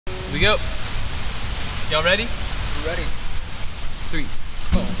Here we go. Y'all ready? We're ready. 3,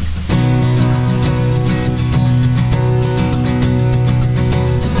 4.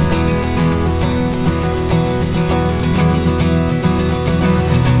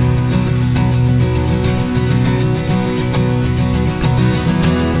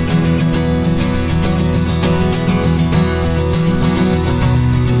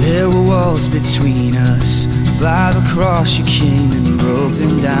 There were walls between us. By the cross you came and broke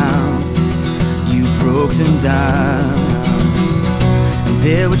them down. You broke them down.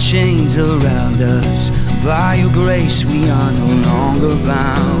 There were chains around us. By your grace we are no longer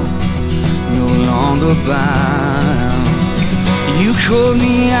bound. No longer bound. You called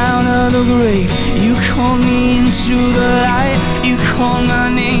me out of the grave. You called me into the light. You called my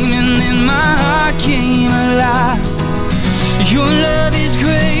name and then my heart came alive. Your love is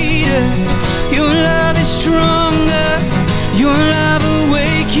greater, your love is stronger, your love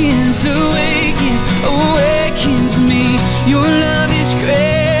awakens, awakens, awakens me. Your love is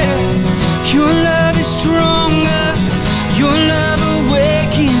greater, your love is stronger, your love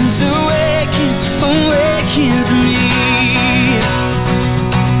awakens, awakens, awakens me.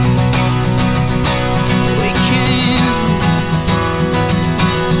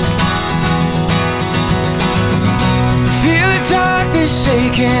 Darkness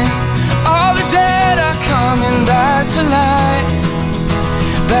shaking, all the dead are coming back to life,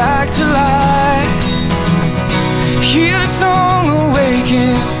 back to life. Hear the song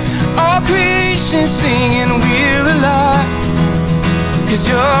awaken, all creation singing, we're alive, 'cause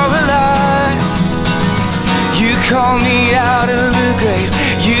you're alive. You call me out of the grave,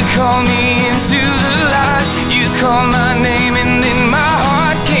 you call me into the light. You call my name and then my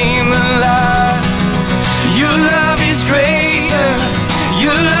heart came alive. Your love is greater,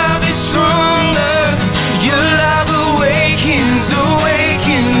 your love is stronger, your love awakens,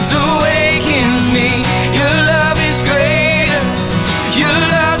 awakens, awakens me. Your love is greater, your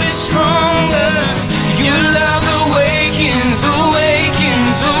love is stronger, your love awakens,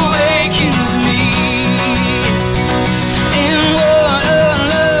 awakens, awakens me. In what a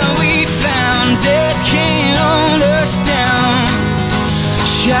love we found, death can't hold us down.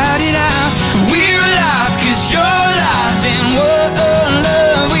 Shout it out, we're alive 'cause you're alive. And what a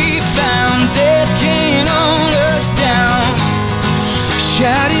love we found, death can't hold us down.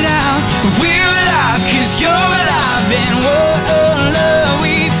 Shout it out, we're alive 'cause you're alive. And what a love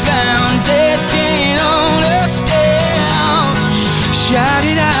we found, death can't hold us down. Shout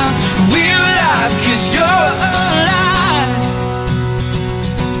it out, we're alive 'cause you're alive.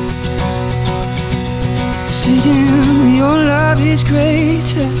 Singing, your love is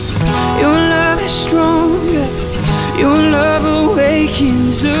greater, your love is stronger, your love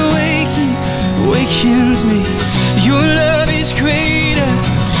awakens, awakens, awakens me. Your love is greater,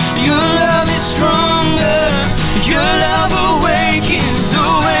 your love is stronger, your love awakens,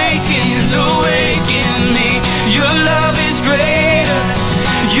 awakens, awakens me. Your love is greater,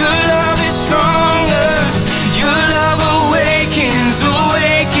 your love is stronger, your love awakens,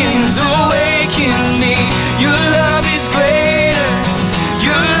 awakens, awakens me. Your love is greater,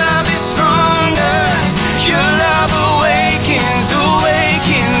 your love is stronger, your love awakens,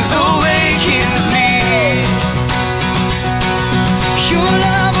 awakens, awakens me. Your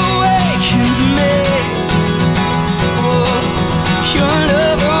love awakens me. Oh, your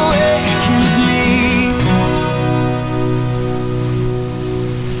love awakens me.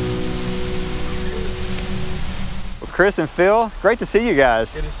 Well, Chris and Phil, great to see you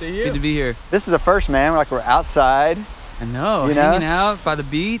guys. Good to see you. Good to be here. This is the first, man. We're outside. I know, You know? hanging out by the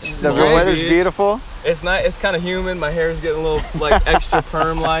beach. This is The great. weather's beautiful. It's nice. It's kind of humid. My hair's getting a little like extra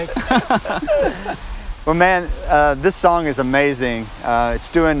perm-like. Well, man, this song is amazing. It's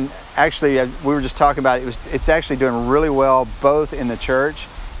doing, actually, we were just talking about it. It's actually doing really well, both in the church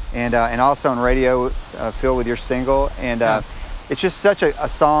and also on radio, Phil, with your single. And it's just such a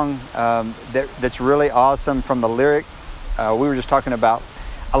song that's really awesome from the lyric. We were just talking about,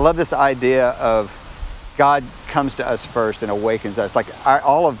 I love this idea of God comes to us first and awakens us. Like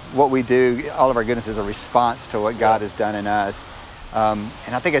all of what we do, all of our goodness is a response to what God has done in us.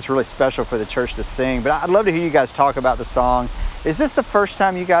 And I think it's really special for the church to sing. But I'd love to hear you guys talk about the song. Is this the first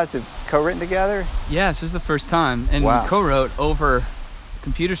time you guys have co-written together? Yes, this is the first time. And Wow. we co-wrote over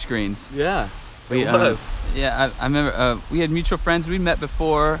computer screens. Yeah, We, it was. Yeah, I remember we had mutual friends we met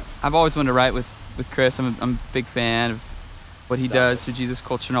before. I've always wanted to write with Chris. I'm a big fan of what he does through Jesus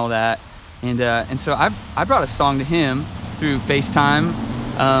culture and all that. And so I brought a song to him through FaceTime.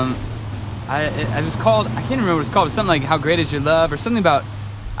 It was called, I can't remember what it's called, but something like How Great Is Your Love or something about,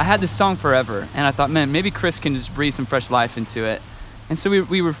 I had this song forever. And I thought, man, maybe Chris can just breathe some fresh life into it. And so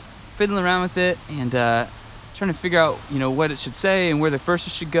we were fiddling around with it and trying to figure out, you know, what it should say and where the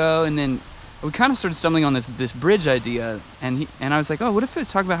verses should go. And then we kind of started stumbling on this bridge idea. And I was like, oh, what if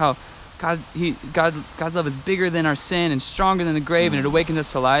it's talking about how God's love is bigger than our sin and stronger than the grave, and it awakens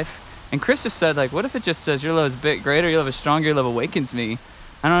us to life. And Chris just said, like, what if it just says, your love is greater, your love is stronger, your love awakens me.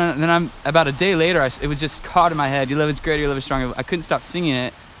 I don't know. And then about a day later, it was just caught in my head. Your love is greater, your love is stronger. I couldn't stop singing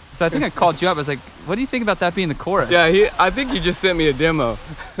it. So I think I called you up. I was like, what do you think about that being the chorus? Yeah, I think you just sent me a demo.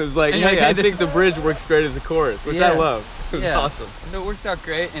 It was like, hey, I think the bridge works great as a chorus, which I love. It was awesome. So it worked out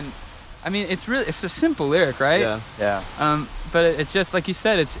great. And I mean, it's a simple lyric, right? Yeah. Yeah. But it's just like you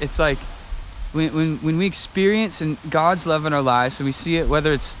said, it's like when we experience God's love in our lives, and we see it,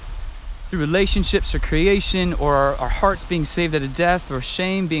 whether it's through relationships or creation or our hearts being saved out of death or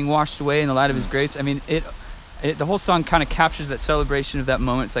shame being washed away in the light of his grace. I mean, the whole song kind of captures that celebration of that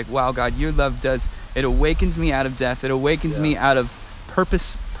moment. It's like, wow, God, your love it awakens me out of death. It awakens me out of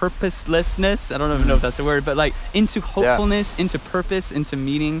purposelessness. I don't even know if that's the word, but like into hopefulness, into purpose, into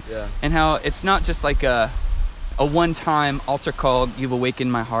meaning. Yeah. And how it's not just like a one-time altar call, you've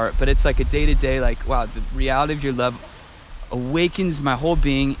awakened my heart, but it's like a day-to-day, like, wow, the reality of your love awakens my whole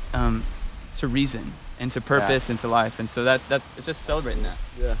being to reason and to purpose and to life. And so that's it's just celebrating that.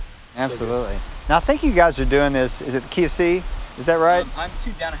 Yeah. Absolutely. Now I think you guys are doing this, is it the key of C? Is that right? I'm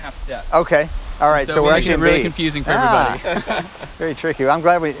 2 down a half step. Okay. All right. So we're actually making it really confusing for everybody. Very tricky. I'm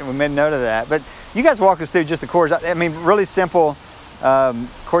glad we made note of that. But you guys walk us through just the chords. I mean, really simple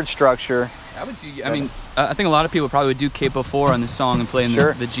chord structure. I would do. I mean, I think a lot of people probably would do capo 4 on this song and play in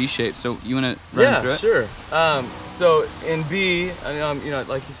the G shape. So you want to run through it? Sure. So in B, you know,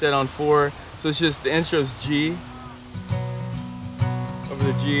 like you said on 4, so it's just the intro's G over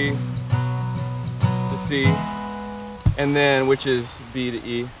the G to C, and then which is B to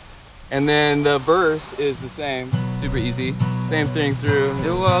E, and then the verse is the same. Super easy. Same thing through.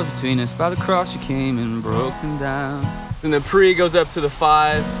 There was between us by the cross you came and broke them down. So then the pre goes up to the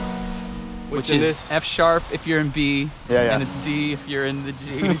 5. Which is F sharp if you're in B, and it's D if you're in the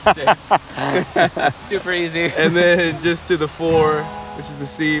G. Super easy. And then just to the 4, which is the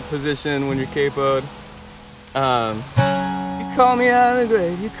C position when you're capoed. You call me out of the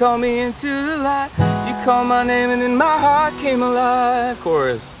grave, you call me into the light, you call my name and then my heart came alive.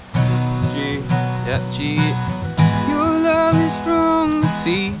 Chorus. G. Yeah, G. Your love is strong.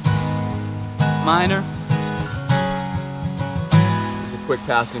 C. Minor. Quick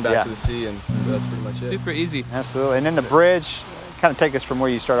passing back to the C, and that's pretty much it. Super easy. Absolutely. And then the bridge, kind of take us from where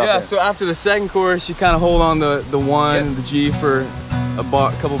you start off. Yeah, so after the second chorus, you kind of hold on the 1 and the G for a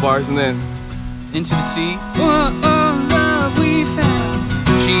couple bars, and then into the C. Oh, love we found.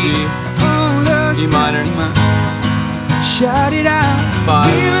 G. E minor. Shout it out. 5.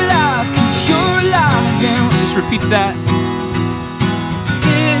 We're alive, 'cause you're alive. And just repeats that.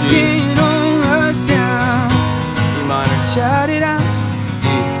 Get on us down. E minor. Shout it out.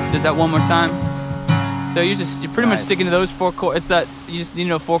 Does that one more time? So you're pretty much sticking to those 4 chords. It's that you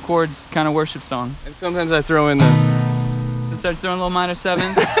know 4 chords kind of worship song. And sometimes I throw in the. Sometimes throwing a little minor 7,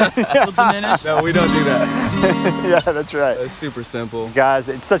 a little diminished. No, we don't do that. Yeah, that's right. It's super simple. Guys,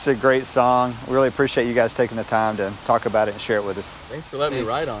 it's such a great song. We really appreciate you guys taking the time to talk about it and share it with us. Thanks for letting me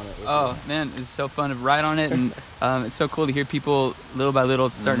write on it. Oh man, it's so fun to write on it, and it's so cool to hear people little by little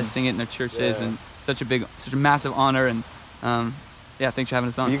starting to sing it in their churches, and such a massive honor. And yeah, thanks for having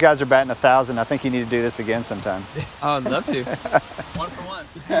us on. You guys are batting 1,000. I think you need to do this again sometime. Oh, I'd love to. 1 for 1.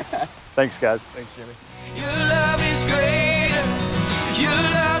 Thanks, guys. Thanks, Jimmy. Your love is greater, your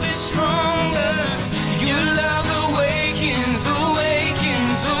love is stronger, your love